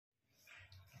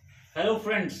Hello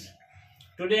friends,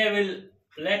 today I will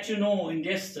let you know in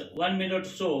just 1 minute or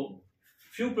so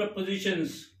few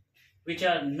prepositions which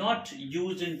are not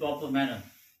used in proper manner.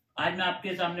 आज मैं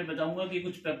आपके सामने बताऊंगा कि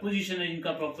कुछ preposition है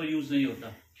जिनका proper use नहीं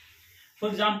होता. For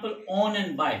example, on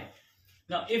and by.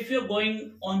 Now if you're going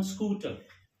on scooter,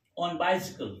 on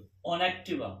bicycle, on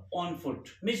activa, on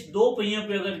foot, means दो पहियों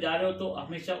पे अगर जा रहे हो तो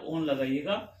हमेशा on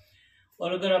लगाइएगा.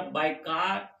 और अगर आप by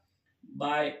car,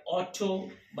 by auto,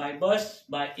 by bus,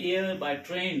 by air, by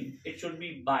train, it should be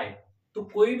by. तो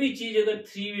कोई भी चीज अगर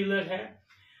 3 व्हीलर है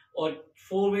और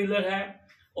 4 व्हीलर है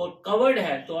और कवर्ड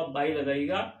है तो आप by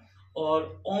लगाइएगा.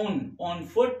 और on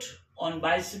foot, on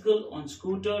bicycle, on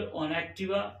scooter, on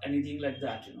activa, anything like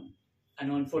that,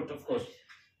 and on foot of course.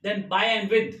 Then by and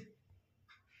with.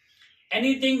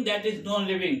 Anything that is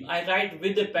non-living, I write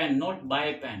with a pen, not by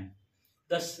a pen.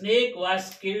 The snake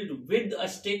was killed with a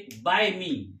stick by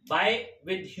me. By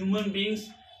with human beings,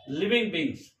 living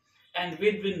beings, and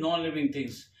with non-living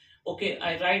things. Okay,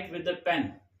 I write with the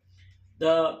pen.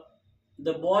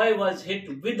 The boy was hit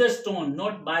with a stone,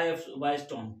 not by a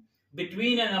stone.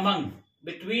 Between and among.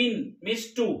 Between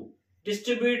means two.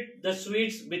 Distribute the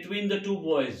sweets between the two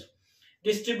boys.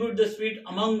 Distribute the sweet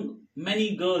among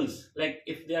many girls, like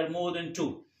if they are more than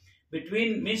two.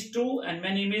 Between means two and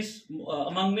many means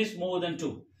among means more than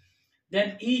two.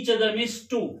 Then each other means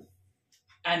two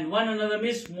and one another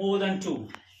means more than two.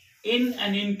 In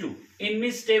and into. In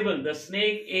means stable. The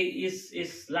snake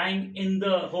is lying in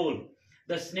the hole.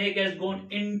 The snake has gone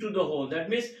into the hole. That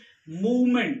means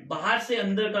movement. बाहर से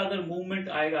अंदर का अगर movement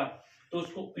आएगा तो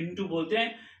उसको into बोलते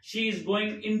हैं. She is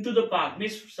going into the park.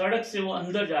 means सड़क से वो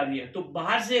अंदर जा रही है. तो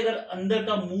बाहर से अगर अंदर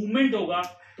का movement होगा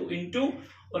तो into,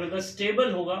 और अगर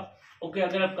stable होगा ओके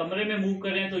अगर आप कमरे में मूव कर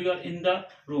रहे हैं तो you are in the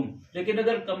room. लेकिन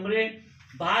अगर कमरे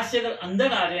बाहर से अगर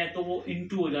अंदर आ रहे हैं तो वो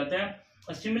इनटू हो जाता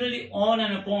है. Similarly on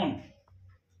and upon.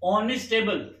 On is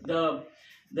stable.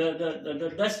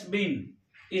 The dustbin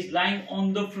is lying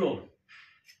on the floor.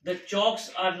 The chalks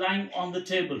are lying on the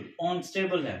table. On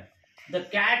stable है. The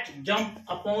cat jump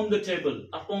upon the table.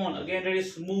 Upon again there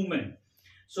is movement.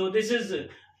 So this is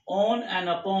on and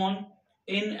upon,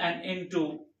 in and into,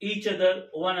 each other,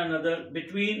 one another,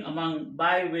 between, among,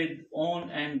 by, with, on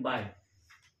and by.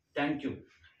 Thank you.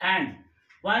 And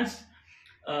once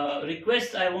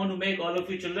request I want to make all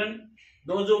of you children,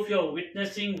 those of you are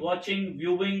witnessing, watching,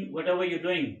 viewing, whatever you're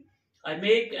doing, I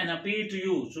make an appeal to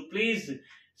you. So please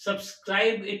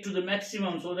subscribe it to the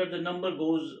maximum so that the number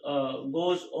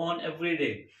goes on every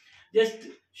day.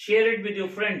 Just share it with your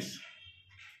friends.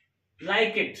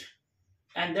 Like it.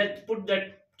 And that put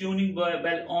that tuning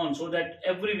bell on so that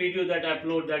every video that I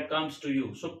upload that comes to you.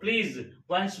 So please,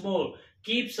 once more,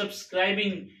 keep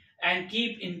subscribing and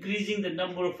keep increasing the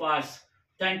number of hours.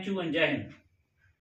 Thank you and Jai Hind.